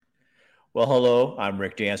Well, hello, I'm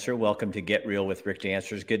Rick Dancer. Welcome to Get Real with Rick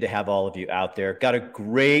Dancer. It's good to have all of you out there. Got a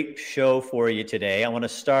great show for you today. I want to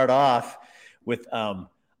start off with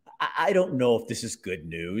I don't know if this is good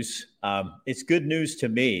news. It's good news to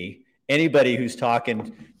me. Anybody who's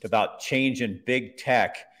talking about change in big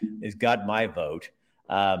tech has got my vote.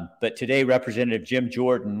 But today, Representative Jim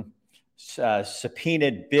Jordan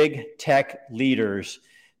subpoenaed big tech leaders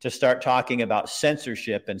to start talking about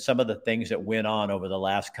censorship and some of the things that went on over the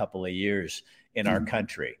last couple of years in our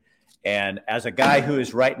country. And as a guy who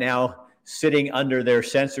is right now sitting under their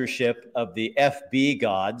censorship of the FB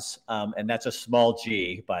gods, and that's a small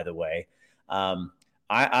G, by the way,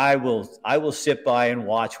 I will sit by and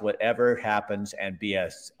watch whatever happens and be a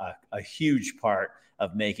huge part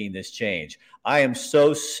of making this change. I am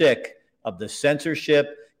so sick of the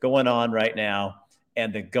censorship going on right now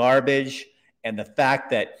and the garbage and the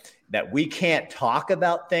fact that we can't talk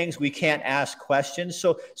about things, we can't ask questions.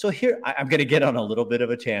 So here, I'm going to get on a little bit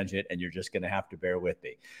of a tangent, and you're just going to have to bear with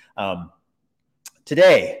me.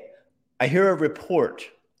 Today, I hear a report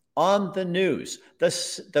on the news,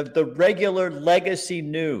 the regular legacy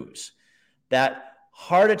news, that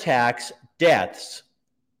heart attacks, deaths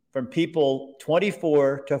from people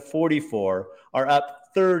 24 to 44 are up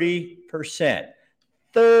 30%.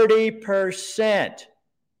 30%.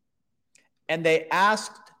 And they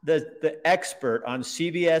asked the expert on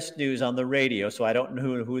CBS News on the radio, so I don't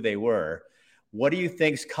know who they were, what do you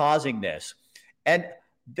think's causing this? And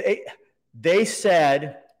they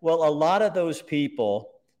said, well, a lot of those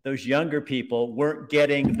people, those younger people, weren't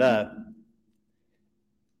getting the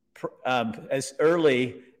as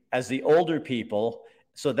early as the older people,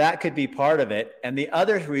 so that could be part of it. And the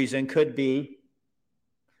other reason could be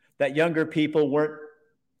that younger people weren't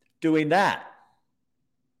doing that.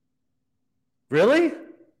 Really?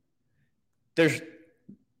 There's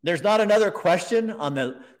not another question on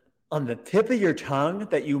the tip of your tongue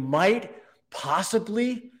that you might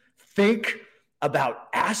possibly think about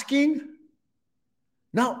asking?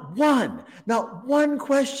 Not one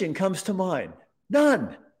question comes to mind.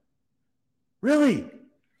 None. Really?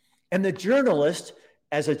 And the journalist,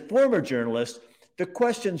 as a former journalist, the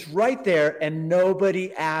question's right there and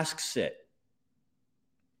nobody asks it.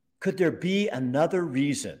 Could there be another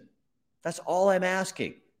reason? That's all I'm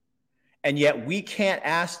asking. And yet we can't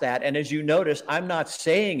ask that. And as you notice, I'm not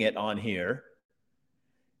saying it on here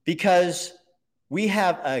because we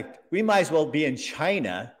might as well be in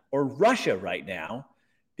China or Russia right now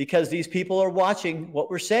because these people are watching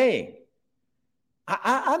what we're saying.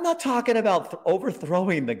 I'm not talking about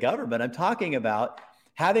overthrowing the government. I'm talking about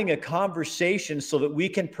having a conversation so that we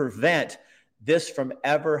can prevent this from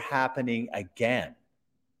ever happening again.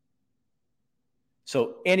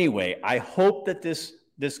 So anyway, I hope that this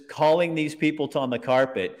calling these people on the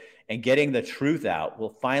carpet and getting the truth out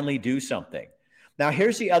will finally do something. Now,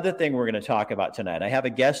 here's the other thing we're going to talk about tonight. I have a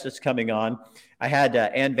guest that's coming on. I had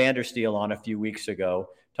Ann Vandersteel on a few weeks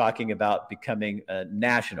ago talking about becoming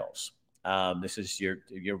nationals. This is your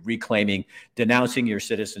reclaiming, denouncing your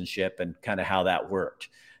citizenship and kind of how that worked.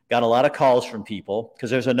 Got a lot of calls from people because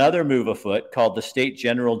there's another move afoot called the State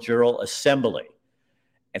General Jural Assembly.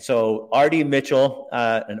 And so Artie Mitchell,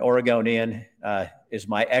 an Oregonian, is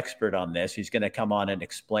my expert on this. He's going to come on and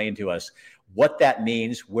explain to us what that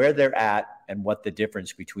means, where they're at, and what the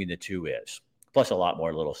difference between the two is, plus a lot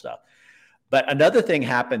more little stuff. But another thing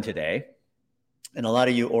happened today, and a lot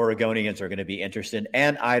of you Oregonians are going to be interested,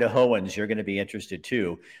 and Idahoans, you're going to be interested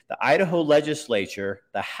too. The Idaho legislature,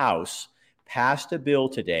 the House, passed a bill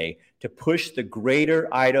today to push the Greater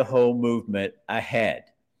Idaho movement ahead.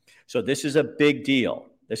 So this is a big deal.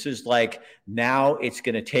 This is like now it's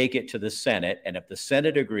going to take it to the Senate. And if the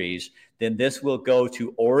Senate agrees, then this will go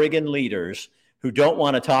to Oregon leaders who don't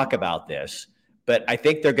want to talk about this. But I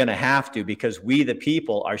think they're going to have to because we, the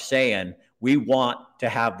people, are saying we want to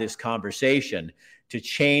have this conversation to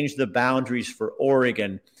change the boundaries for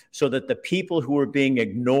Oregon so that the people who are being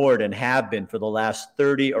ignored and have been for the last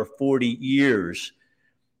 30 or 40 years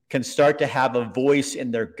can start to have a voice in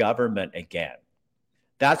their government again.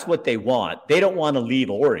 That's what they want. They don't want to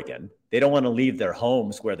leave Oregon. They don't want to leave their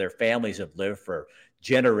homes where their families have lived for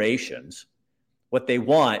generations. What they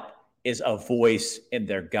want is a voice in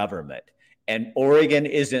their government. And Oregon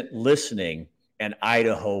isn't listening, and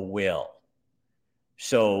Idaho will.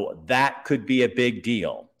 So that could be a big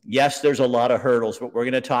deal. Yes, there's a lot of hurdles, but we're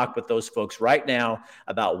going to talk with those folks right now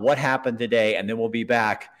about what happened today, and then we'll be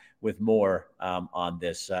back with more on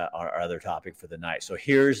this, our other topic for the night. So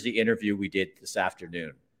here's the interview we did this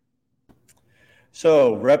afternoon.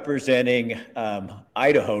 So, representing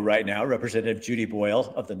Idaho right now, Representative Judy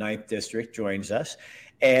Boyle of the 9th District joins us.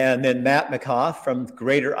 And then Matt McCaw from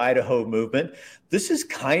Greater Idaho Movement. This is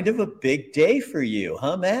kind of a big day for you,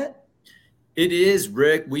 huh, Matt? It is,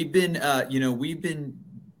 Rick. We've been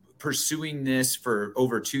pursuing this for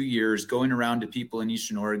over 2 years, going around to people in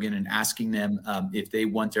Eastern Oregon and asking them if they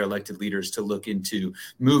want their elected leaders to look into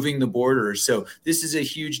moving the borders. So this is a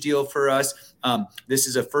huge deal for us. This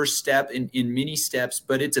is a first step in many steps,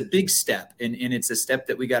 but it's a big step, and it's a step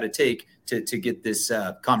that we got to take to get this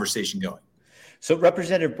conversation going. So,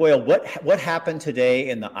 Representative Boyle, what happened today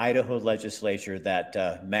in the Idaho legislature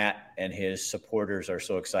that Matt and his supporters are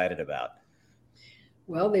so excited about?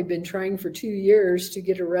 Well, they've been trying for 2 years to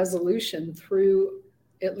get a resolution through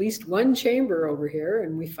at least one chamber over here,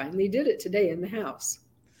 and we finally did it today in the House.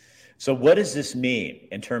 So what does this mean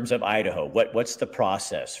in terms of Idaho? What's the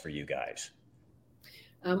process for you guys?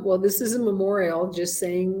 Well, this is a memorial just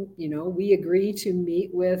saying, we agree to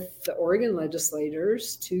meet with the Oregon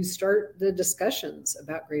legislators to start the discussions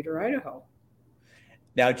about Greater Idaho.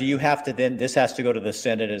 Now, do you have to this has to go to the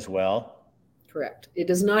Senate as well? Correct. It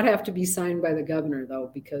does not have to be signed by the governor, though,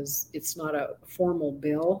 because it's not a formal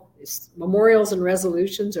bill. Memorials and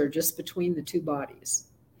resolutions are just between the two bodies.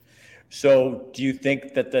 So do you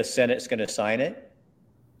think that the Senate's going to sign it?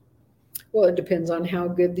 Well, it depends on how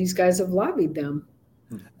good these guys have lobbied them.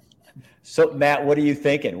 So, Matt, what are you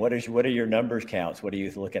thinking? What are your numbers counts? What are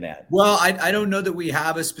you looking at? Well, I don't know that we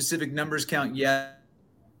have a specific numbers count yet.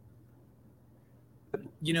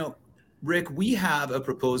 Rick, we have a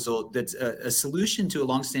proposal that's a solution to a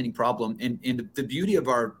longstanding problem. And the beauty of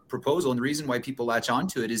our proposal and the reason why people latch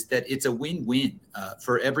onto it is that it's a win-win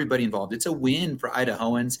for everybody involved. It's a win for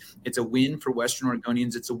Idahoans. It's a win for Western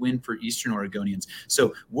Oregonians. It's a win for Eastern Oregonians.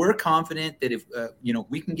 So we're confident that if,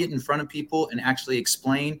 we can get in front of people and actually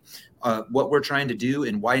explain what we're trying to do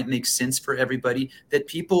and why it makes sense for everybody, that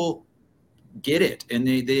people get it and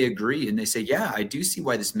they agree and they say, yeah, I do see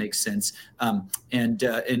why this makes sense.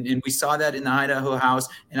 And we saw that in the Idaho House.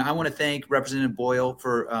 And I want to thank Representative Boyle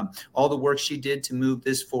for all the work she did to move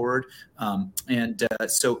this forward.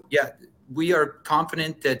 So we are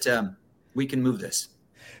confident that we can move this.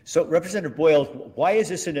 So Representative Boyle, why is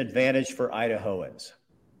this an advantage for Idahoans?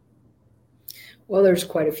 Well, there's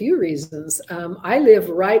quite a few reasons. I live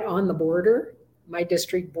right on the border. My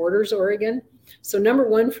district borders Oregon. So number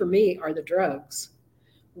one for me are the drugs.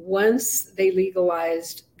 Once they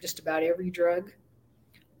legalized just about every drug,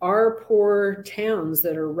 our poor towns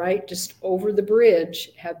that are right just over the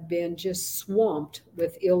bridge have been just swamped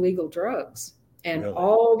with illegal drugs and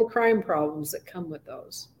all the crime problems that come with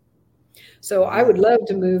those. So I would love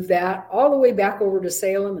to move that all the way back over to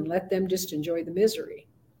Salem and let them just enjoy the misery.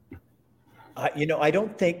 I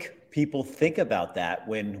don't think people think about that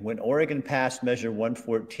when Oregon passed Measure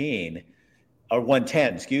 114 or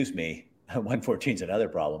 110, excuse me. 114 is another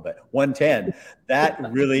problem, but 110, that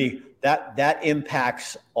really, that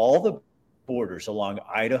impacts all the borders along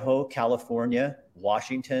Idaho, California,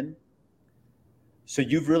 Washington. So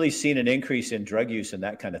you've really seen an increase in drug use and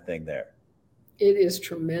that kind of thing there. It is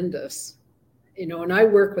tremendous. And I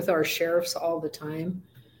work with our sheriffs all the time.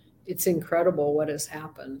 It's incredible what has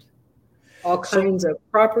happened. All kinds of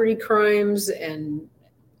property crimes and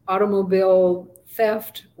automobile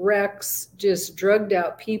theft, wrecks, just drugged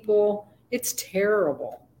out people. It's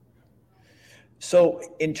terrible. So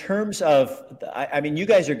in terms of, you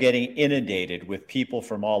guys are getting inundated with people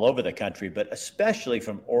from all over the country, but especially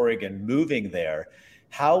from Oregon moving there.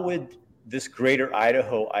 How would this Greater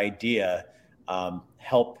Idaho idea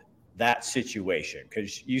help that situation?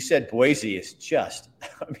 Because you said Boise is just,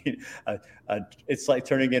 it's like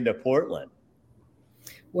turning into Portland.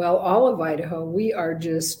 Well, all of Idaho, we are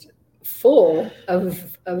just full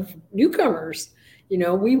of newcomers.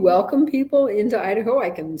 We welcome people into Idaho. I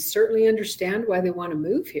can certainly understand why they want to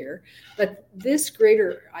move here, but this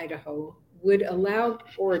Greater Idaho would allow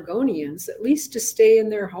Oregonians at least to stay in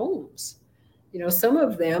their homes. Some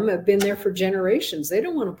of them have been there for generations. They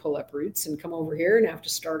don't want to pull up roots and come over here and have to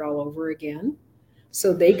start all over again.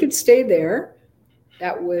 So they could stay there.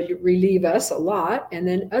 That would relieve us a lot. And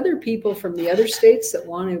then other people from the other states that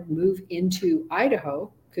want to move into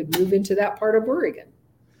Idaho could move into that part of Oregon.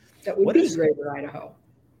 That would be Greater Idaho.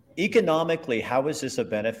 Economically, how is this a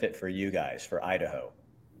benefit for you guys, for Idaho?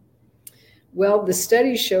 Well, the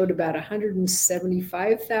study showed about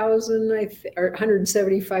 175,000 or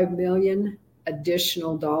 175 million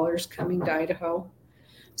additional dollars coming to Idaho.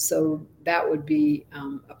 So that would be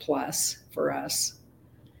a plus for us.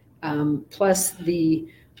 Plus the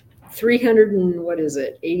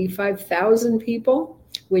 85,000 people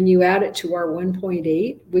when you add it to our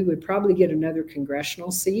 1.8, we would probably get another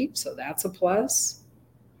congressional seat. So that's a plus.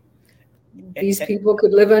 These people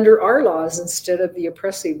could live under our laws instead of the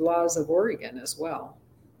oppressive laws of Oregon as well.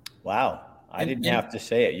 Wow. I didn't have to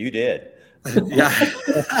say it. You did. Yeah.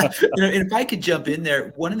 And if I could jump in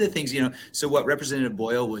there, one of the things, so what Representative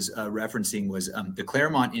Boyle was referencing was the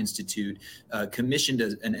Claremont Institute commissioned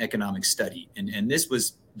an economic study. And this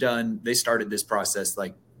was done, they started this process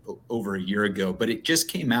like over a year ago, but it just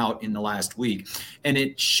came out in the last week. And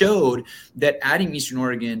it showed that adding Eastern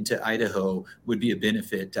Oregon to Idaho would be a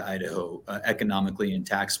benefit to Idaho economically and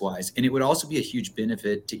tax-wise. And it would also be a huge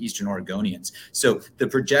benefit to Eastern Oregonians. So the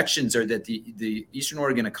projections are that the Eastern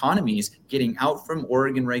Oregon economy is getting out from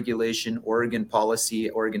Oregon regulation, Oregon policy,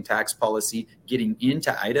 Oregon tax policy, getting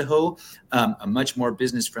into Idaho, a much more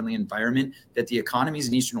business-friendly environment, that the economies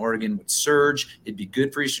in Eastern Oregon would surge. It'd be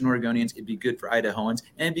good for Eastern Oregonians. It'd be good for Idahoans.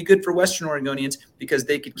 And it'd be good for Western Oregonians because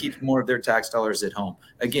they could keep more of their tax dollars at home.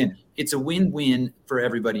 Again, it's a win-win for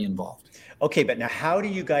everybody involved. Okay, but now how do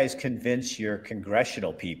you guys convince your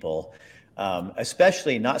congressional people,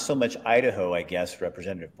 especially not so much Idaho, I guess,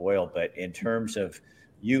 Representative Boyle, but in terms of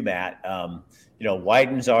you, Matt,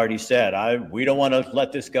 Wyden's already said, we don't want to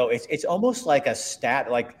let this go. It's almost like a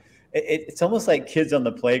it's almost like kids on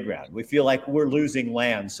the playground. We feel like we're losing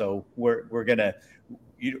land, so you're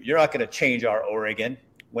not going to change our Oregon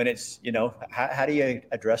when it's, how do you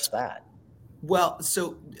address that? Well,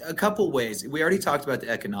 so a couple ways. We already talked about the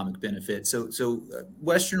economic benefit. So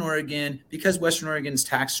Western Oregon, because Western Oregon's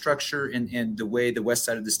tax structure and the way the west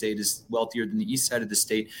side of the state is wealthier than the east side of the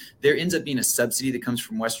state, there ends up being a subsidy that comes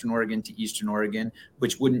from Western Oregon to Eastern Oregon,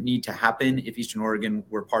 which wouldn't need to happen if Eastern Oregon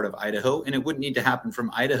were part of Idaho. And it wouldn't need to happen from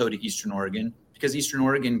Idaho to Eastern Oregon because Eastern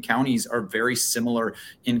Oregon counties are very similar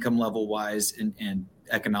income level wise and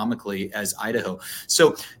economically as Idaho.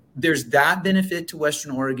 So there's that benefit to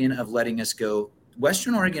Western Oregon of letting us go.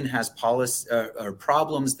 Western Oregon has policy or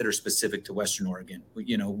problems that are specific to Western Oregon.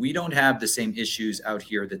 We don't have the same issues out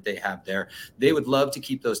here that they have there. They would love to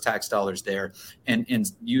keep those tax dollars there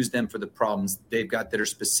and use them for the problems they've got that are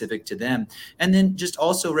specific to them. And then just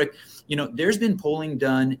also, Rick, there's been polling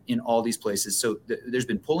done in all these places. So there's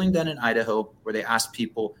been polling done in Idaho where they asked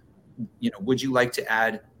people, would you like to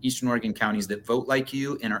add Eastern Oregon counties that vote like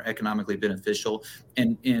you and are economically beneficial?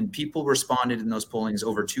 And people responded in those pollings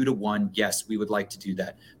over 2-1. Yes, we would like to do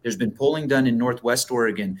that. There's been polling done in Northwest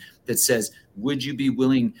Oregon that says, would you be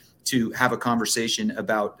willing to have a conversation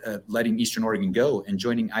about letting Eastern Oregon go and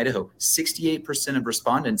joining Idaho? 68% of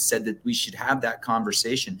respondents said that we should have that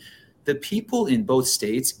conversation. The people in both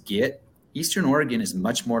states get Eastern Oregon is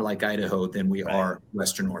much more like Idaho than we are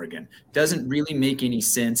Western Oregon. Doesn't really make any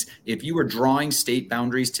sense. If you were drawing state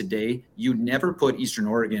boundaries today, you'd never put Eastern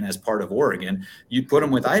Oregon as part of Oregon. You'd put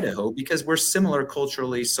them with Idaho because we're similar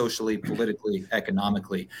culturally, socially, politically,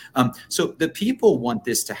 economically. So the people want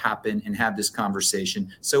this to happen and have this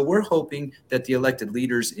conversation. So we're hoping that the elected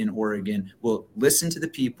leaders in Oregon will listen to the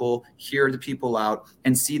people, hear the people out,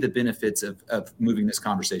 and see the benefits of moving this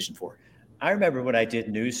conversation forward. I remember when I did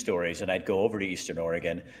news stories and I'd go over to Eastern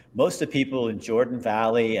Oregon, most of the people in Jordan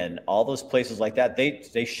Valley and all those places like that,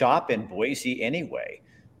 they shop in Boise anyway.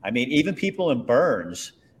 I mean, even people in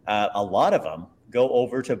Burns, a lot of them go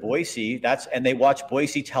over to Boise. And they watch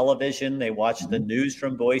Boise television. They watch the news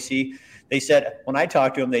from Boise. They said, when I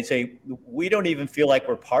talk to them, they say, we don't even feel like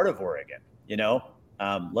we're part of Oregon,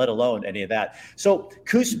 let alone any of that. So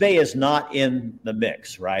Coos Bay is not in the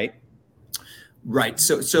mix, right? Right.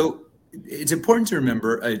 So it's important to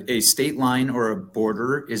remember a state line or a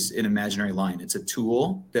border is an imaginary line. It's a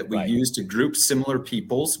tool that we use to group similar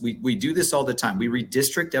peoples. We do this all the time. We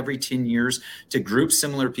redistrict every 10 years to group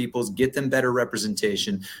similar peoples, get them better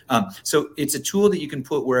representation. So it's a tool that you can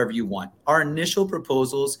put wherever you want. Our initial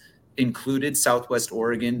proposals included Southwest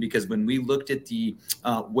Oregon because when we looked at the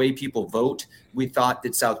way people vote, we thought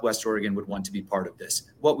that Southwest Oregon would want to be part of this.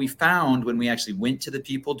 What we found when we actually went to the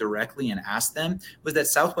people directly and asked them was that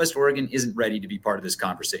Southwest Oregon isn't ready to be part of this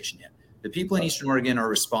conversation yet. The people in Eastern Oregon are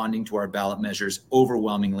responding to our ballot measures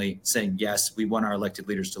overwhelmingly, saying, yes, we want our elected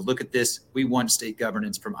leaders to look at this. We want state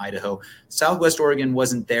governance from Idaho. Southwest Oregon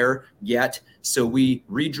wasn't there yet, so we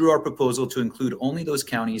redrew our proposal to include only those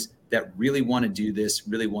counties that really want to do this,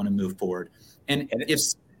 really want to move forward. And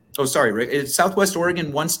Rick, if Southwest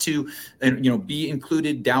Oregon wants to, be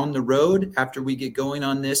included down the road after we get going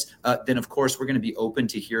on this, then of course we're going to be open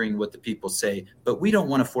to hearing what the people say. But we don't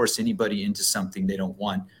want to force anybody into something they don't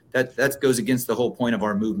want. That goes against the whole point of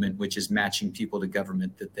our movement, which is matching people to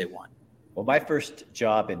government that they want. Well, my first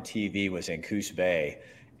job in TV was in Coos Bay,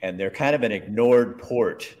 and they're kind of an ignored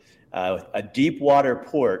port, a deep water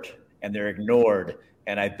port, and they're ignored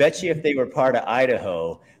And I bet you if they were part of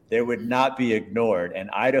Idaho, they would not be ignored. And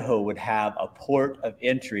Idaho would have a port of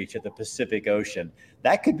entry to the Pacific Ocean.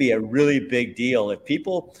 That could be a really big deal. If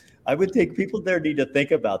people, I would think people there need to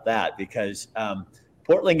think about that, because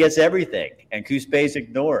Portland gets everything and Coos Bay is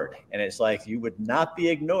ignored. And it's like, you would not be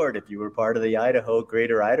ignored if you were part of the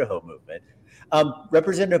Greater Idaho movement.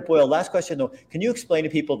 Representative Boyle, last question though. Can you explain to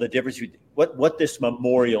people the difference between what this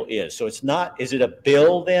memorial is? So it's not, is it a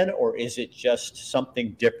bill then, or is it just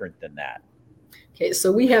something different than that? Okay,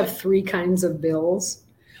 so we have three kinds of bills.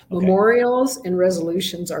 Okay. Memorials and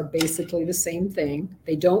resolutions are basically the same thing.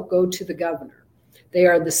 They don't go to the governor. They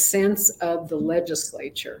are the sense of the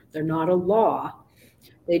legislature. They're not a law.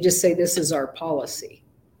 They just say this is our policy.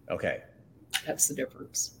 Okay. That's the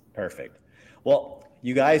difference. Perfect. Well,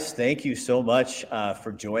 you guys, thank you so much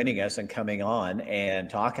for joining us and coming on and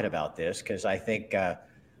talking about this, because I think, as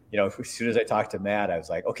soon as I talked to Matt, I was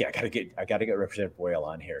like, okay, I got to get Representative Boyle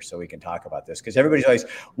on here so we can talk about this, because everybody's always,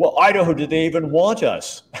 well, Idaho, did they even want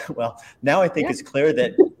us? Well, now I think it's clear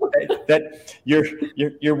that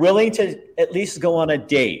you're willing to at least go on a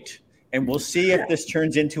date, and we'll see if this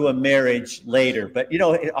turns into a marriage later. But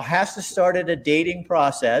it has to start at a dating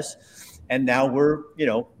process, and now we're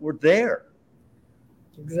there.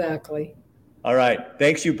 Exactly. All right.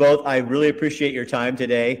 Thanks you both. I really appreciate your time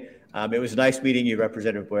today. It was nice meeting you,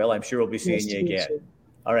 Representative Boyle. I'm sure we'll be seeing you again.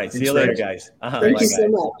 All right. See you later, guys. Thank you so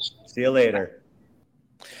much. See you later.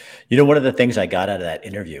 One of the things I got out of that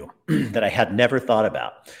interview that I had never thought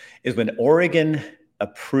about is when Oregon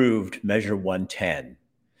approved Measure 110,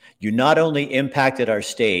 you not only impacted our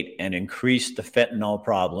state and increased the fentanyl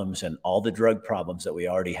problems and all the drug problems that we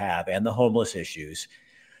already have and the homeless issues,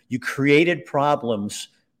 you created problems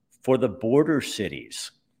for the border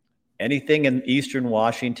cities. Anything in eastern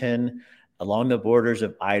Washington, along the borders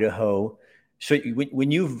of Idaho. So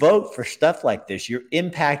when you vote for stuff like this, you're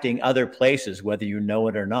impacting other places, whether you know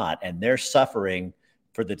it or not, and they're suffering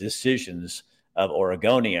for the decisions of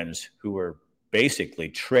Oregonians who were basically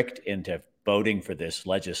tricked into voting for this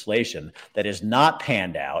legislation that is not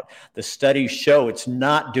panned out. The studies show it's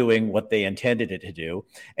not doing what they intended it to do.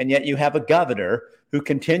 And yet you have a governor who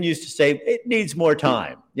continues to say it needs more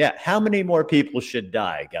time. Yeah, how many more people should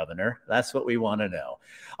die, Governor? That's what we want to know.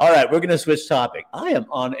 All right, we're going to switch topic. I am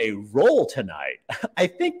on a roll tonight. I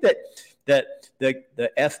think that the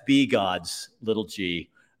FB gods, little g,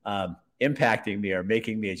 impacting me are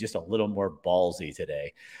making me just a little more ballsy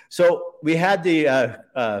today. So we had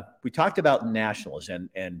we talked about nationalism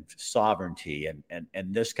and sovereignty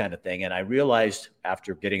and this kind of thing. And I realized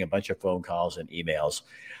after getting a bunch of phone calls and emails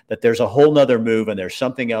that there's a whole nother move and there's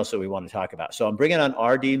something else that we want to talk about. So I'm bringing on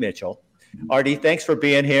R.D. Mitchell. R.D., thanks for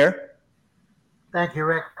being here. Thank you,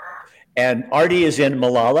 Rick. And R.D. is in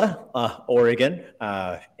Molalla, Oregon,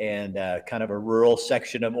 and kind of a rural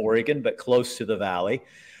section of Oregon, but close to the valley.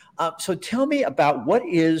 So tell me about what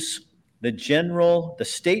is the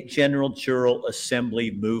State General Jural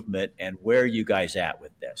Assembly movement, and where are you guys at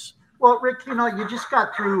with this? Well, Rick, you just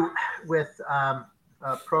got through with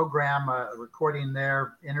a program, recording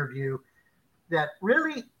their interview that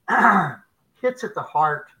really hits at the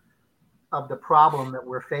heart of the problem that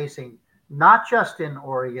we're facing, not just in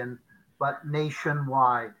Oregon, but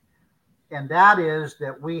nationwide. And that is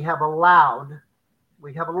that we have allowed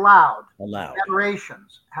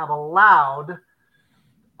generations have allowed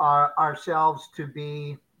ourselves to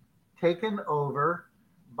be taken over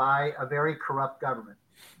by a very corrupt government.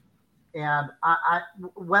 And I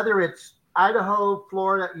whether it's Idaho,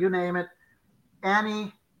 Florida, you name it,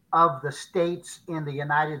 any of the states in the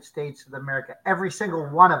United States of America, every single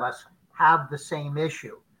one of us have the same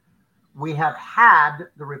issue. We have had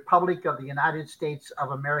the Republic of the United States of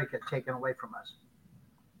America taken away from us.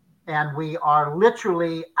 And we are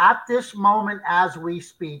literally at this moment as we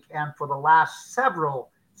speak, and for the last several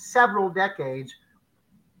decades,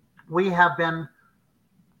 we have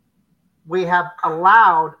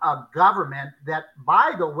allowed a government that,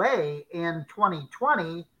 by the way, in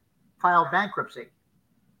 2020 filed bankruptcy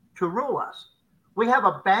to rule us. We have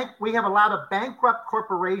allowed a bankrupt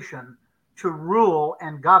corporation to rule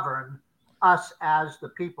and govern us as the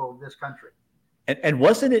people of this country. And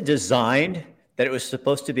wasn't it designed that it was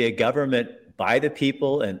supposed to be a government by the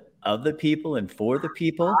people and of the people and for the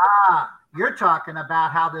people? You're talking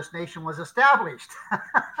about how this nation was established.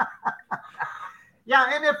 Yeah,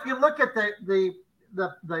 and if you look at the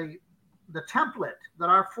template that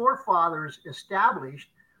our forefathers established,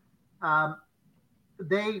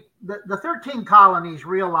 the 13 colonies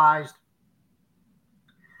realized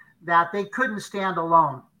that they couldn't stand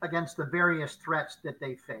alone against the various threats that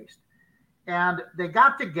they faced. And they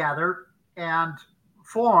got together and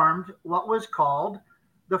formed what was called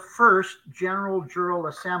the first General Jural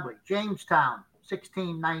Assembly, Jamestown,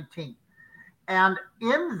 1619. And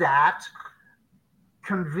in that,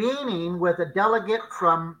 convening with a delegate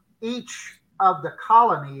from each of the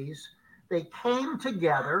colonies, they came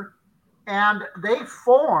together and they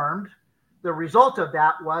formed. The result of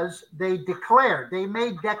that was they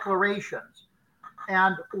made declarations.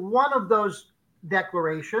 And one of those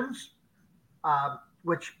declarations,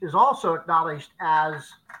 which is also acknowledged as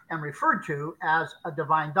and referred to as a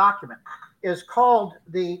divine document, is called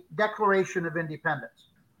the Declaration of Independence.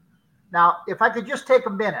 Now, if I could just take a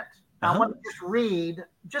minute, I want to just read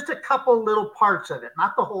just a couple little parts of it,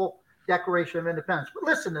 not the whole Declaration of Independence, but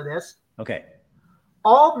listen to this. Okay.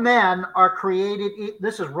 All men are created.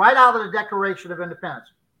 This is right out of the Declaration of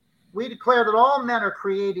Independence. We declare that all men are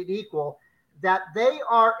created equal, that they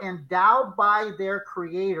are endowed by their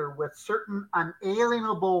Creator with certain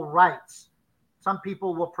unalienable rights. Some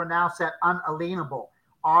people will pronounce that unalienable.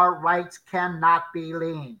 Our rights cannot be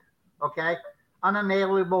leaned. Okay?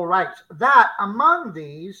 Unalienable rights. That among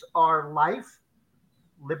these are life,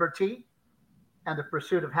 liberty, and the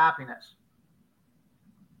pursuit of happiness.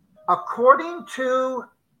 According to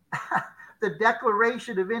the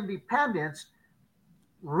Declaration of Independence,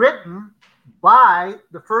 written by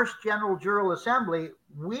the first General Jural Assembly,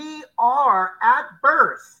 we are at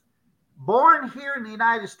birth, born here in the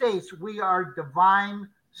United States, we are divine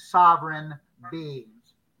sovereign beings.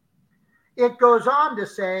 It goes on to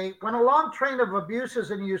say, when a long train of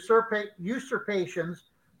abuses and usurpations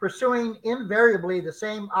pursuing invariably the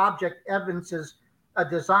same object evidences a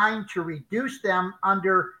design to reduce them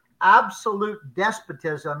under absolute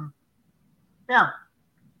despotism. Yeah,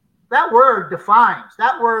 that word defines,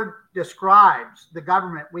 that word describes the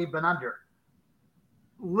government we've been under.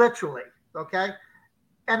 Literally, okay?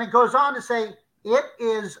 And it goes on to say, it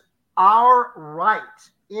is our right,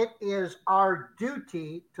 it is our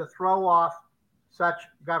duty to throw off such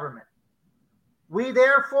government. We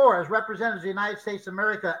therefore, as representatives of the United States of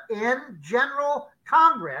America in General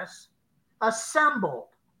Congress, assembled.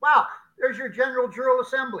 Wow, there's your General Jural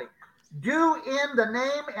Assembly. Do in the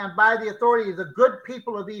name and by the authority of the good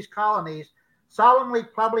people of these colonies solemnly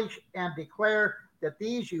publish and declare that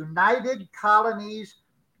these united colonies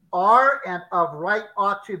are and of right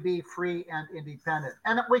ought to be free and independent.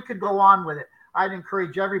 And we could go on with it. I'd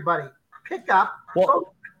encourage everybody, pick up,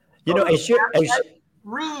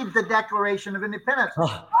 read the Declaration of Independence.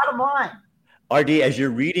 Bottom line. RD, as you're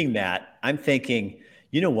reading that, I'm thinking,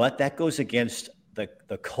 you know what? That goes against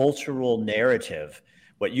the cultural narrative.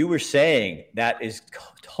 What you were saying, that is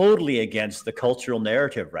totally against the cultural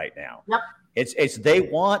narrative right now. Yep. It's they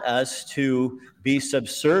want us to be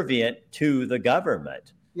subservient to the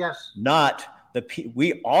government. Yes. Not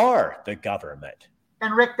we are the government.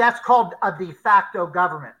 And Rick, that's called a de facto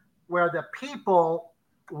government, where the people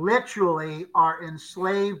literally are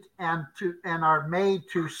enslaved and are made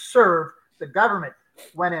to serve the government,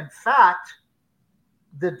 when in fact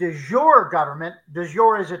the de jure government, de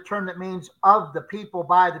jure is a term that means of the people,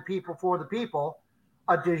 by the people, for the people.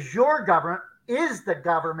 A de jure government is the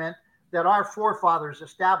government that our forefathers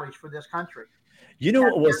established for this country. You know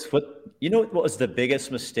what was the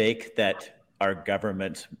biggest mistake that our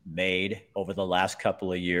government made over the last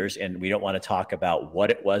couple of years, and we don't want to talk about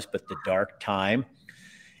what it was, but the dark time,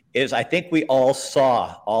 is I think we all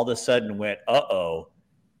saw, all of a sudden went, uh-oh,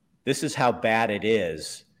 this is how bad it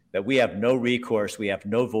is, that we have no recourse, we have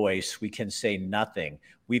no voice, we can say nothing.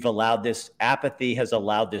 We've allowed this, apathy has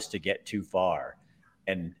allowed this to get too far.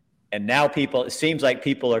 And now it seems like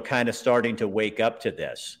people are kind of starting to wake up to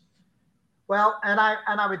this. Well, and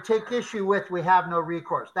I would take issue with we have no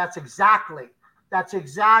recourse. That's exactly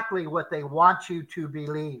what they want you to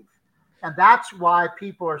believe. And that's why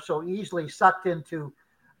people are so easily sucked into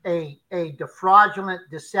a fraudulent,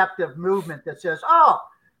 deceptive movement that says, oh,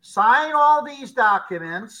 sign all these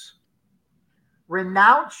documents,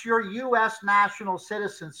 renounce your U.S. national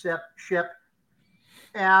citizenship,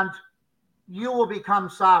 and you will become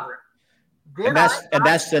sovereign. That's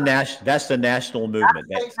the national movement.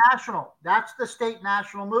 That's the state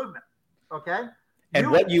national movement. Okay.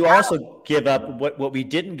 And what you also give up, what we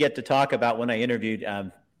didn't get to talk about when I interviewed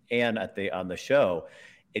Ann on the show,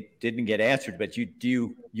 it didn't get answered. But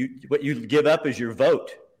what you give up is your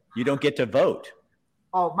vote. You don't get to vote.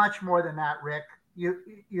 Oh, much more than that, Rick. You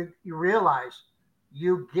realize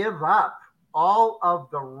you give up all of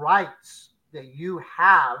the rights that you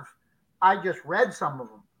have. I just read some of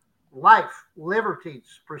them. Life,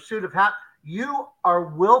 liberties, pursuit of happiness. You are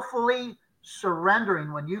willfully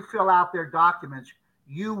surrendering when you fill out their documents.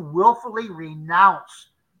 You willfully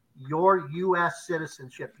renounce your U.S.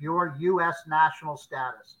 citizenship, your U.S. national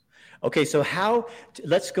status. Okay, so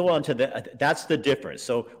let's go on to that's the difference.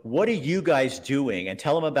 So what are you guys doing? And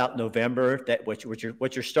tell them about November, that what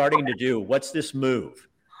you're starting to do. What's this move?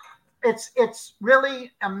 It's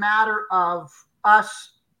really a matter of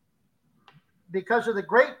us, because of the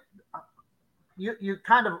great, you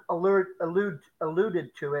kind of alluded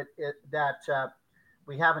to it that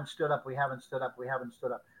we haven't stood up.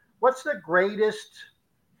 What's the greatest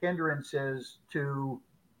hindrances to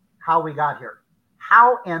how we got here?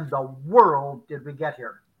 How in the world did we get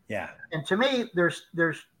here? Yeah. And to me, there's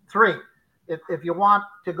three. If you want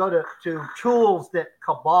to go to tools that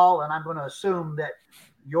cabal, and I'm going to assume that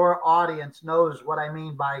your audience knows what I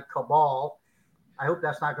mean by cabal. I hope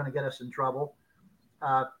that's not going to get us in trouble.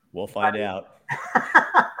 We'll find out.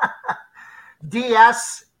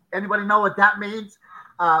 DS, anybody know what that means?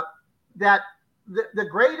 That the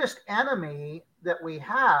greatest enemy that we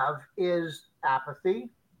have is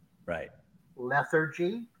apathy. Right.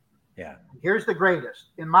 Lethargy. Yeah. Here's the greatest,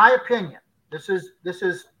 in my opinion. This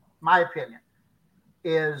is my opinion,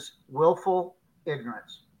 is willful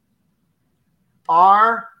ignorance.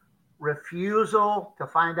 Our refusal to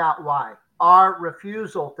find out why. Our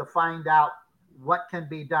refusal to find out what can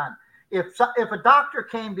be done. If a doctor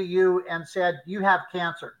came to you and said, you have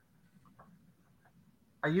cancer,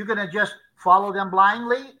 are you going to just follow them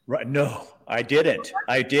blindly? Right. No, I didn't.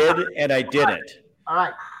 I did, and I didn't. All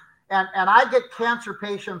right. And I get cancer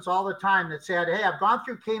patients all the time that said, hey, I've gone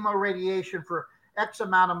through chemo radiation for X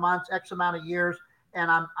amount of months, X amount of years, and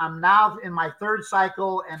I'm now in my third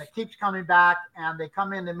cycle, and it keeps coming back, and they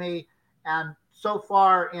come into me. And so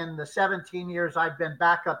far in the 17 years I've been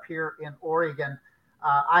back up here in Oregon,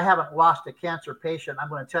 I haven't lost a cancer patient. I'm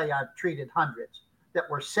going to tell you, I've treated hundreds that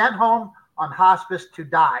were sent home on hospice to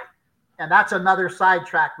die. And that's another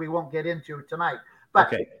sidetrack we won't get into tonight. But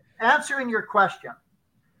okay. Answering your question.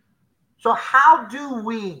 So how do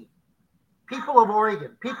we, people of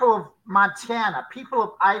Oregon, people of Montana, people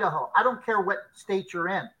of Idaho, I don't care what state you're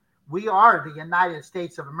in, we are the United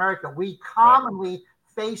States of America. We commonly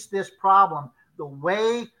face this problem. The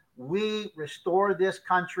way we restore this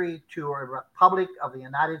country to a republic of the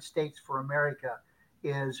United States for America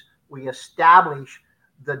is we establish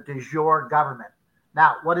the de jure government.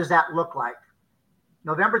 Now, what does that look like?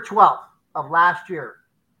 November 12th of last year,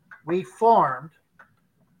 we formed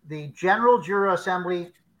the General Jural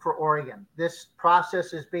Assembly for Oregon. This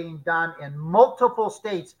process is being done in multiple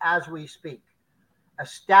states as we speak,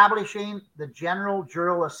 establishing the General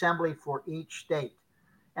Jural Assembly for each state.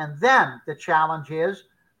 And then the challenge is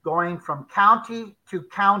going from county to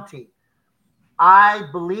county. I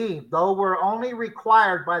believe, though we're only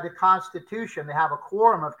required by the Constitution to have a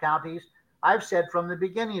quorum of counties, I've said from the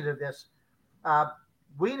beginning of this,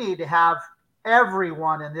 we need to have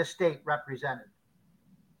everyone in this state represented.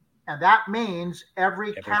 And that means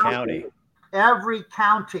every county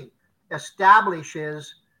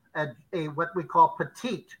establishes a what we call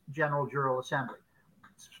petite General Jural Assembly,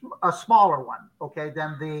 a smaller one, okay,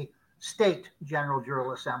 than the state General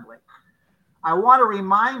Jural Assembly. I want to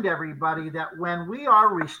remind everybody that when we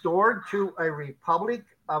are restored to a republic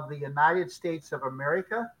of the United States of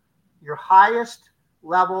America, your highest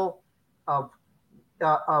level of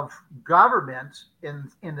government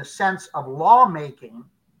in the sense of lawmaking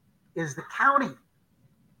is the county.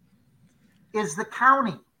 Is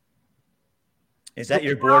that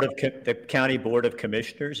your the county board of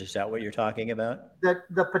commissioners? Is that what you're talking about?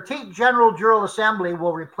 The petite General Jural Assembly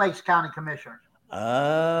will replace county commissioners.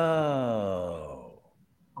 Oh.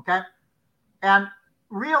 Okay. And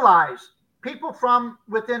realize people from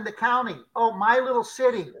within the county, oh, my little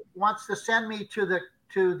city wants to send me to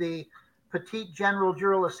the petite General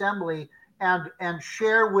Jural Assembly and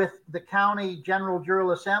share with the county General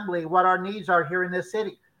Jural Assembly what our needs are here in this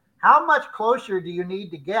city. How much closer do you need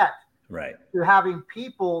to get to having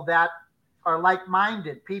people that are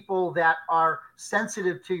like-minded, people that are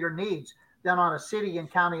sensitive to your needs than on a city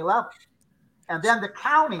and county level? And then the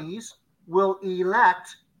counties will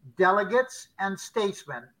elect delegates and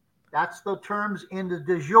statesmen. That's the terms in the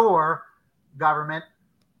de jure government,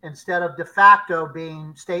 instead of de facto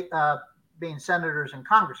being senators and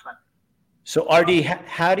congressmen. So RD,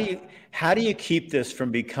 how do you keep this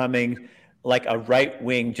from becoming like a right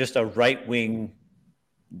wing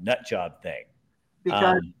nut job thing?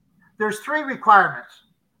 Because there's 3 requirements.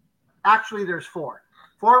 Actually, there's 4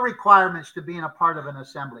 requirements to being a part of an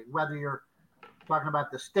assembly, whether you're talking about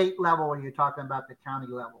the state level or you're talking about the county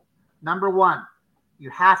level. Number 1, you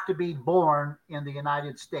have to be born in the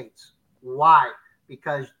United States. Why?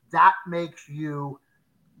 Because that makes you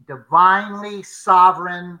divinely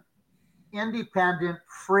sovereign independent,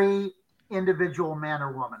 free individual man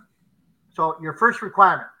or woman. So your first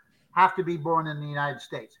requirement, have to be born in the United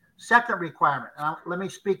States. Second requirement, let me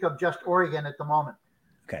speak of just Oregon at the moment.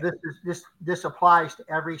 Okay. This applies to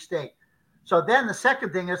every state. So then the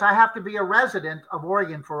second thing is I have to be a resident of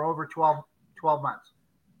Oregon for over 12 months.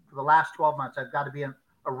 For the last 12 months, I've got to be a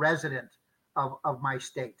resident of my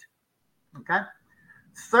state. Okay.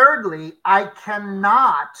 Thirdly, I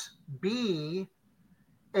cannot be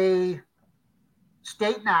a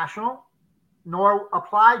state national nor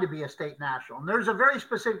apply to be a state national. And there's a very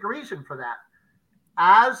specific reason for that.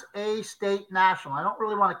 As a state national, I don't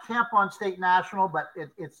really want to camp on state national, but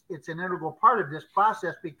it's an integral part of this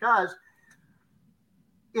process, because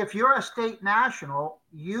if you're a state national,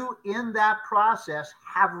 you in that process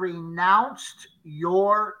have renounced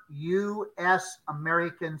your U.S.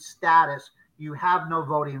 American status. You have no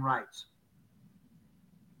voting rights.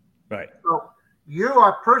 Right. So you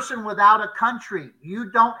are a person without a country. You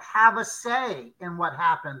don't have a say in what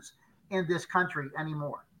happens in this country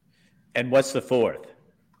anymore. And what's the fourth?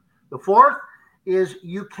 The fourth is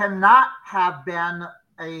you cannot have been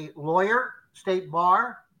a lawyer, state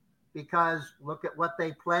bar, because look at what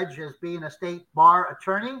they pledge as being a state bar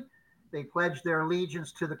attorney. They pledge their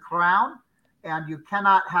allegiance to the crown, and you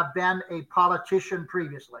cannot have been a politician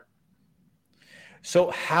previously.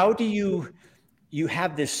 So how do you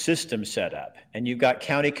have this system set up, and you've got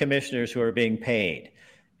county commissioners who are being paid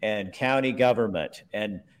and county government,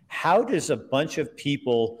 and how does a bunch of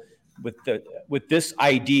people with this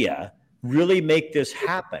idea really make this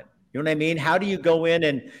happen? You know what I mean? How do you go in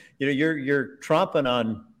and, you're tromping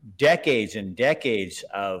on decades and decades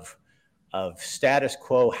of status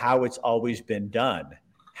quo, how it's always been done.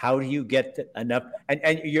 How do you get enough?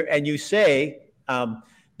 And you say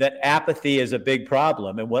that apathy is a big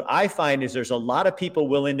problem. And what I find is there's a lot of people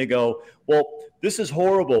willing to go, well, this is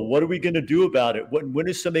horrible. What are we going to do about it? When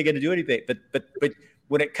is somebody going to do anything? But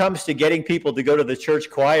when it comes to getting people to go to the church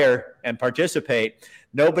choir and participate,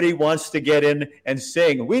 nobody wants to get in and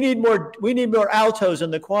sing. We need more altos in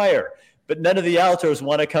the choir, but none of the altos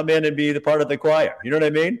want to come in and be the part of the choir. You know what I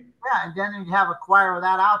mean? Yeah, and then you have a choir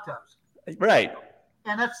without altos. Right.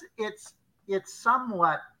 And it's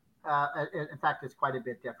somewhat, in fact, it's quite a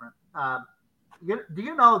bit different. Do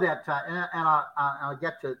you know that, and I'll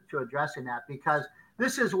get to addressing that, because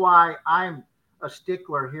this is why I'm a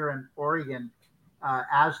stickler here in Oregon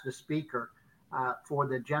as the speaker for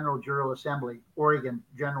the General Jural Assembly, Oregon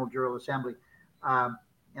General Jural Assembly,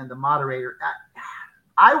 and the moderator.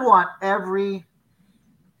 I want every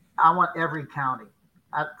county.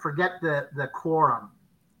 Forget the quorum.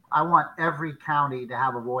 I want every county to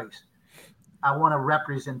have a voice. I want a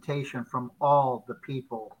representation from all the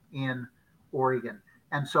people in Oregon.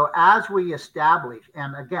 And so as we establish,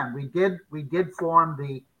 and again, we did form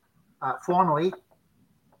the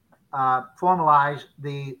formalize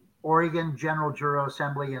the Oregon General Jural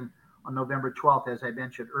Assembly on November 12th, as I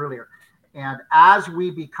mentioned earlier. And as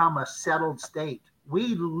we become a settled state,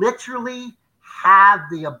 we literally have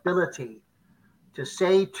the ability to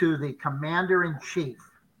say to the Commander-in-Chief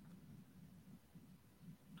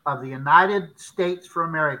of the United States for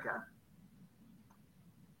America,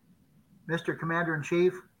 Mr.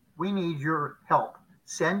 Commander-in-Chief, we need your help.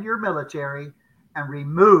 Send your military and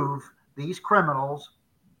remove these criminals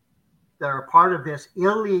that are part of this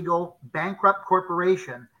illegal bankrupt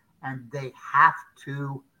corporation, and they have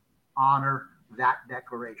to honor that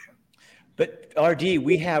declaration. But RD,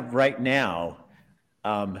 we have right now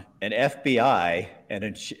an FBI and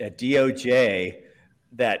a DOJ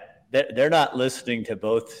that they're not listening to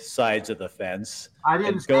both sides of the fence. I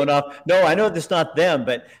didn't going off. No, I know that's not them,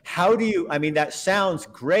 but how do you? I mean, that sounds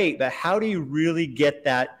great, but how do you really get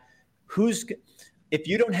that? If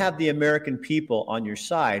you don't have the American people on your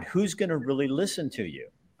side, who's going to really listen to you?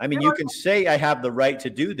 I mean, you can say I have the right to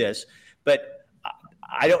do this, but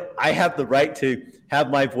I don't. I have the right to have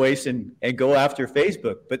my voice and go after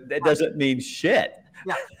Facebook, but that doesn't mean shit.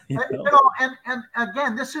 Yeah, and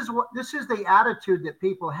again, this is the attitude that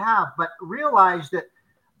people have. But realize that,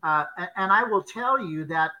 and I will tell you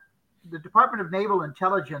that the Department of Naval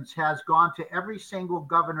Intelligence has gone to every single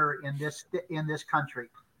governor in this country,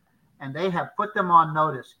 and they have put them on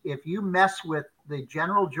notice. If you mess with the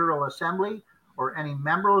General Jural Assembly or any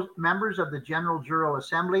members of the General Jural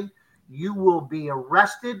Assembly, you will be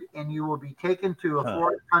arrested and you will be taken to a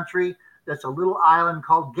foreign country that's a little island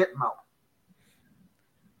called Gitmo.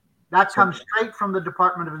 That comes straight from the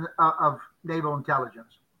Department of Naval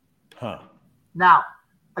Intelligence. Now,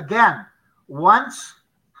 again, once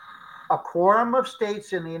a quorum of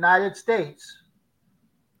states in the United States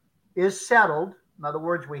is settled, in other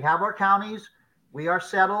words, we have our counties, we are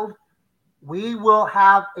settled, we will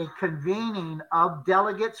have a convening of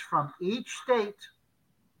delegates from each state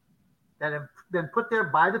that have been put there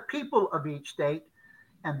by the people of each state,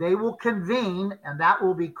 and they will convene, and that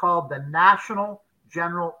will be called the National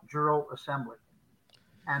General Jural Assembly.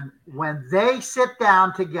 And when they sit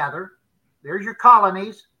down together, there's your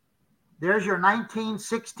colonies, there's your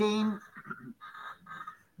 1916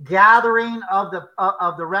 gathering of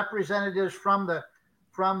the representatives from the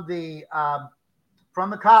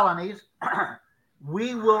colonies.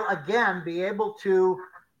 We will again be able to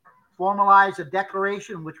formalize a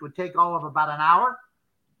declaration, which would take all of about an hour,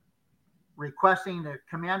 requesting the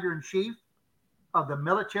commander-in-chief of the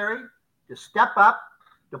military to step up,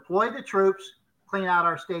 deploy the troops, clean out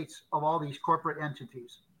our states of all these corporate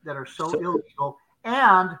entities that are so illegal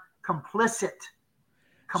and complicit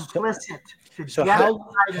to genocide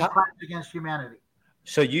and crimes against humanity.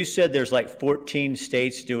 So you said there's like 14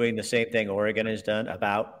 states doing the same thing Oregon has done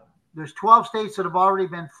about? There's 12 states that have already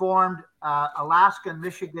been formed. Alaska and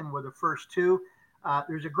Michigan were the first two.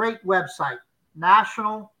 There's a great website,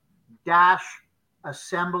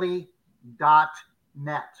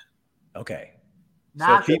 national-assembly.net. Okay.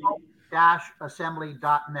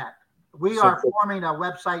 National-assembly.net. We are forming a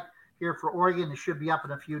website here for Oregon. It should be up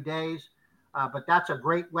in a few days. But that's a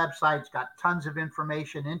great website. It's got tons of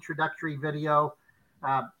information, introductory video,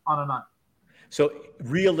 on and on. So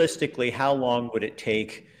realistically, how long would it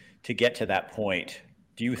take to get to that point,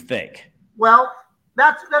 do you think? Well,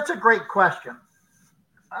 that's a great question.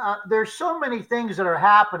 There's so many things that are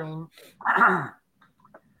happening.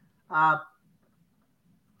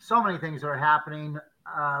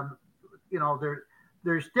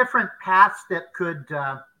 There's different paths that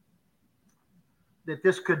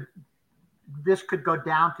this could go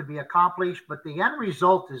down to be accomplished. But the end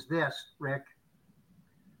result is this, Rick.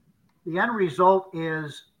 The end result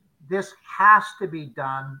is this has to be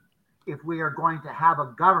done if we are going to have a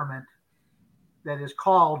government that is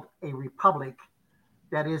called a republic,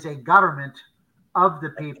 that is a government of the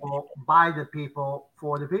people, by the people,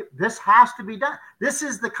 for the people. This has to be done. This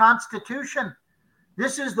is the Constitution.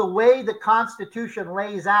 This is the way the Constitution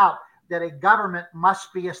lays out that a government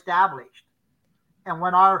must be established. And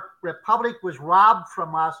when our republic was robbed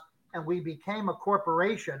from us and we became a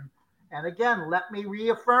corporation, and again, let me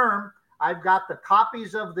reaffirm, I've got the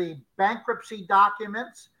copies of the bankruptcy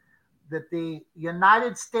documents that the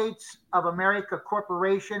United States of America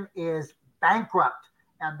Corporation is bankrupt.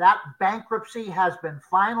 And that bankruptcy has been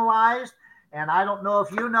finalized. And I don't know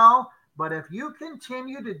if you know, but if you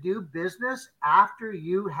continue to do business after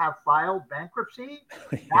you have filed bankruptcy,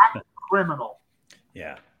 that's criminal.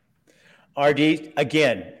 Yeah. RD,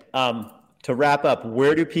 again, to wrap up,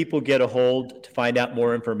 where do people get a hold to find out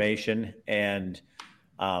more information? And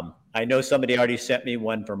I know somebody already sent me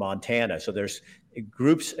one for Montana. So there's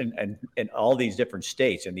groups in all these different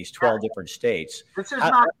states, in these 12 different states. This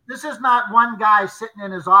is not one guy sitting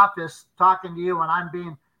in his office talking to you and I'm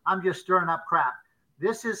just stirring up crap.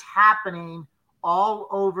 This is happening all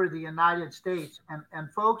over the United States.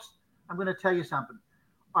 And folks, I'm going to tell you something.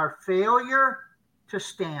 Our failure to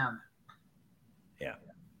stand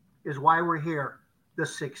is why we're here. The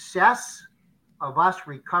success of us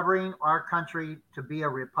recovering our country to be a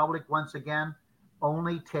republic once again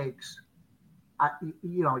only takes,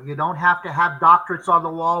 you don't have to have doctorates on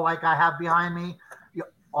the wall like I have behind me.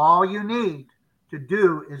 All you need to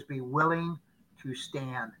do is be willing to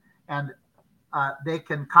stand. And they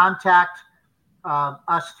can contact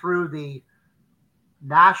us through the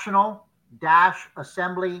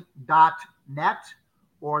national-assembly.net,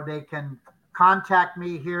 or they can contact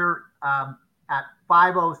me here at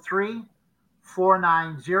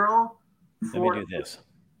 503-490.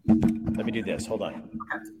 Let me do this. Hold on.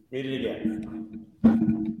 Okay. Read it again.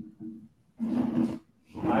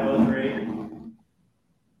 503.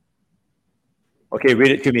 Okay,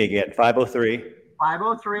 read it to me again. 503.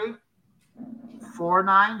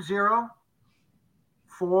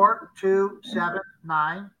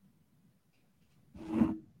 503-490-4279.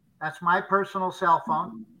 That's my personal cell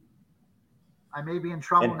phone. I may be in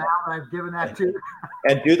trouble now that I've given that to you.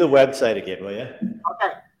 And do the website again, will you?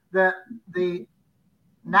 Okay. The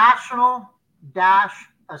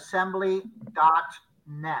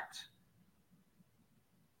national-assembly.net.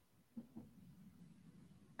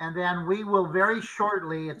 And then we will very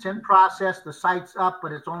shortly, it's in process, the site's up,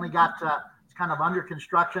 but it's only got, it's kind of under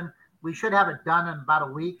construction. We should have it done in about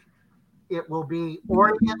a week. It will be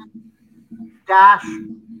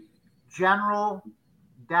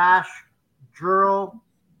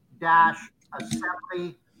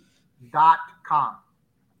Oregon-general-jural-assembly.com.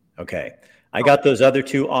 Okay. I got those other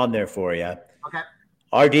two on there for you. Okay.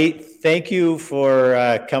 RD, thank you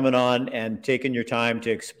for coming on and taking your time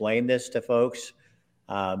to explain this to folks.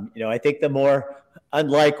 I think the more,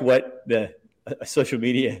 unlike what the social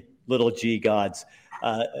media little g gods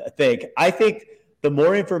think, I think the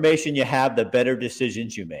more information you have, the better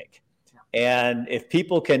decisions you make. And if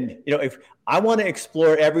people can, if I want to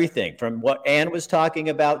explore everything from what Ann was talking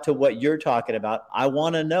about to what you're talking about, I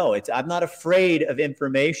want to know. I'm not afraid of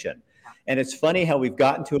information. And it's funny how we've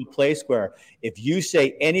gotten to a place where if you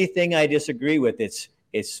say anything I disagree with,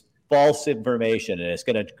 it's false information, and it's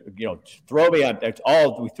going to, throw me on.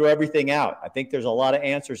 We throw everything out. I think there's a lot of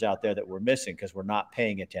answers out there that we're missing because we're not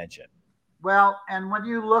paying attention. Well, and when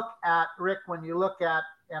you look at, Rick,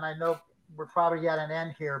 and I know we're probably at an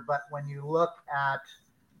end here, but when you look at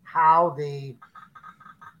how the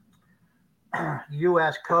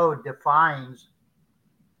U.S. Code defines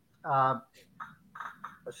a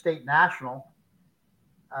state national,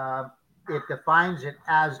 it defines it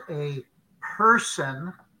as a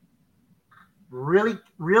person. Really,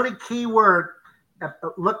 really key word.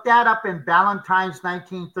 Look that up in Ballantyne's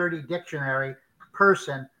 1930 dictionary.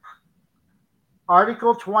 Person.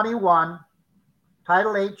 Article 21,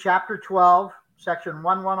 Title 8, Chapter 12, Section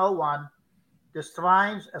 1101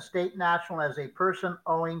 defines a state national as a person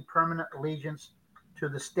owing permanent allegiance to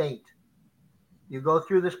the state. You go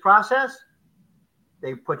through this process,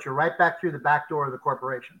 they put you right back through the back door of the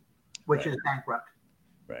corporation, which is bankrupt.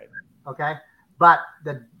 Right. Okay. But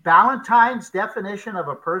the Ballantyne's definition of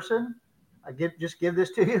a person, just give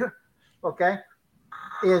this to you, okay,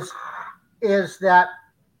 is that,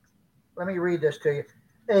 let me read this to you.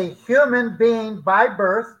 A human being by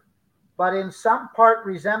birth, but in some part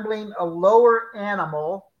resembling a lower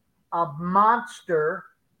animal, a monster,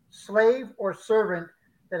 slave or servant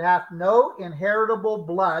that hath no inheritable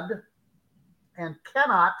blood and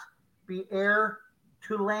cannot be heir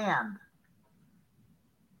to land.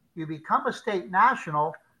 You become a state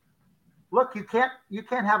national. Look, you can't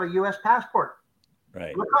have a U.S. passport.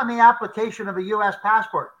 Right. Look on the application of a U.S.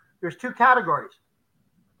 passport. There's two categories: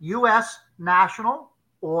 U.S. national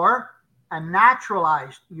or a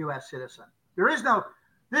naturalized U.S. citizen.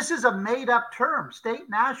 This is a made-up term. State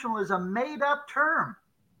national is a made-up term.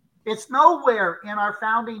 It's nowhere in our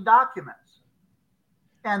founding documents.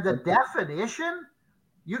 And the definition,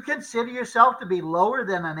 you consider yourself to be lower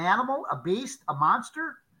than an animal, a beast, a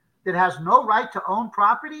monster that has no right to own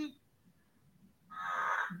property.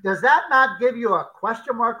 Does that not give you a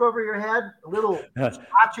question mark over your head? A little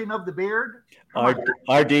scratching of the beard?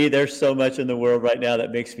 RD, there's so much in the world right now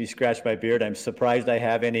that makes me scratch my beard. I'm surprised I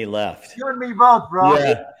have any left. You and me both, bro.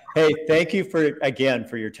 Yeah. Hey, thank you for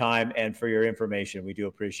your time and for your information. We do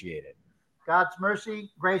appreciate it. God's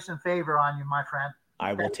mercy, grace, and favor on you, my friend.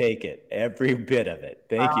 I will take it, every bit of it.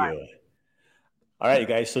 Thank you. All right, you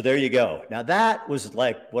guys. So there you go. Now that was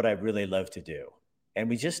like what I really love to do. And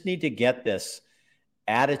we just need to get this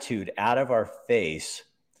attitude out of our face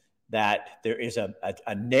that there is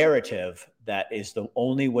a narrative that is the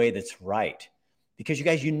only way that's right. Because you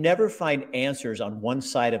guys, you never find answers on one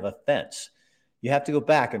side of a fence. You have to go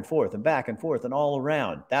back and forth and all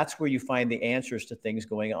around. That's where you find the answers to things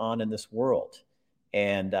going on in this world.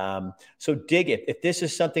 And so dig it. If this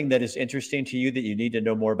is something that is interesting to you that you need to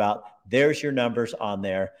know more about, there's your numbers on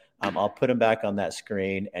there. I'll put them back on that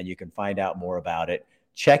screen and you can find out more about it.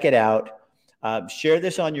 Check it out. Share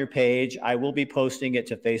this on your page. I will be posting it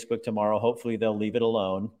to Facebook tomorrow. Hopefully they'll leave it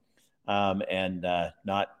alone and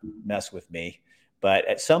not mess with me. But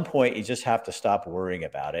at some point, you just have to stop worrying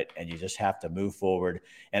about it and you just have to move forward.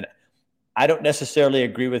 And I don't necessarily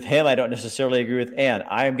agree with him. I don't necessarily agree with Ann.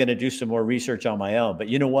 I am going to do some more research on my own. But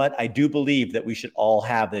you know what? I do believe that we should all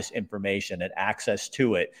have this information and access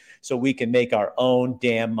to it so we can make our own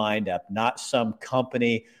damn mind up, not some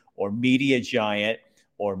company or media giant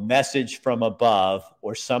or message from above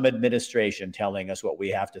or some administration telling us what we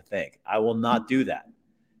have to think. I will not do that.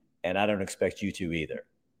 And I don't expect you to either.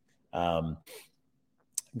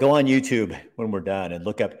 Go on YouTube when we're done and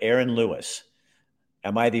look up Aaron Lewis.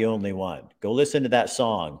 Am I the Only One? Go listen to that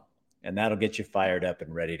song, and that'll get you fired up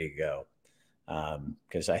and ready to go.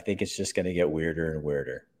 Because I think it's just going to get weirder and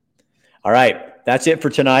weirder. All right, that's it for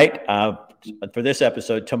tonight. For this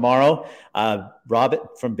episode, tomorrow,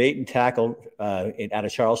 Rob from Bait and Tackle out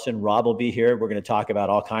of Charleston, Rob will be here. We're going to talk about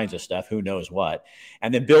all kinds of stuff, who knows what.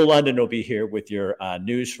 And then Bill London will be here with your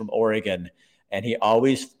news from Oregon. And he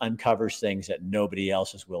always uncovers things that nobody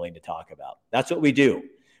else is willing to talk about. That's what we do.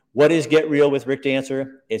 What is Get Real with Rick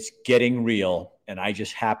Dancer? It's getting real. And I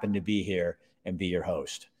just happen to be here and be your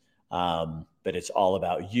host. But it's all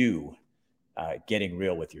about you getting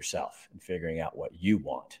real with yourself and figuring out what you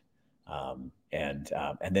want and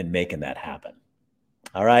then making that happen.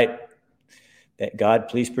 All right. God,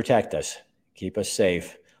 please protect us, keep us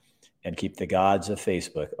safe, and keep the gods of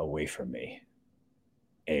Facebook away from me.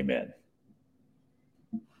 Amen.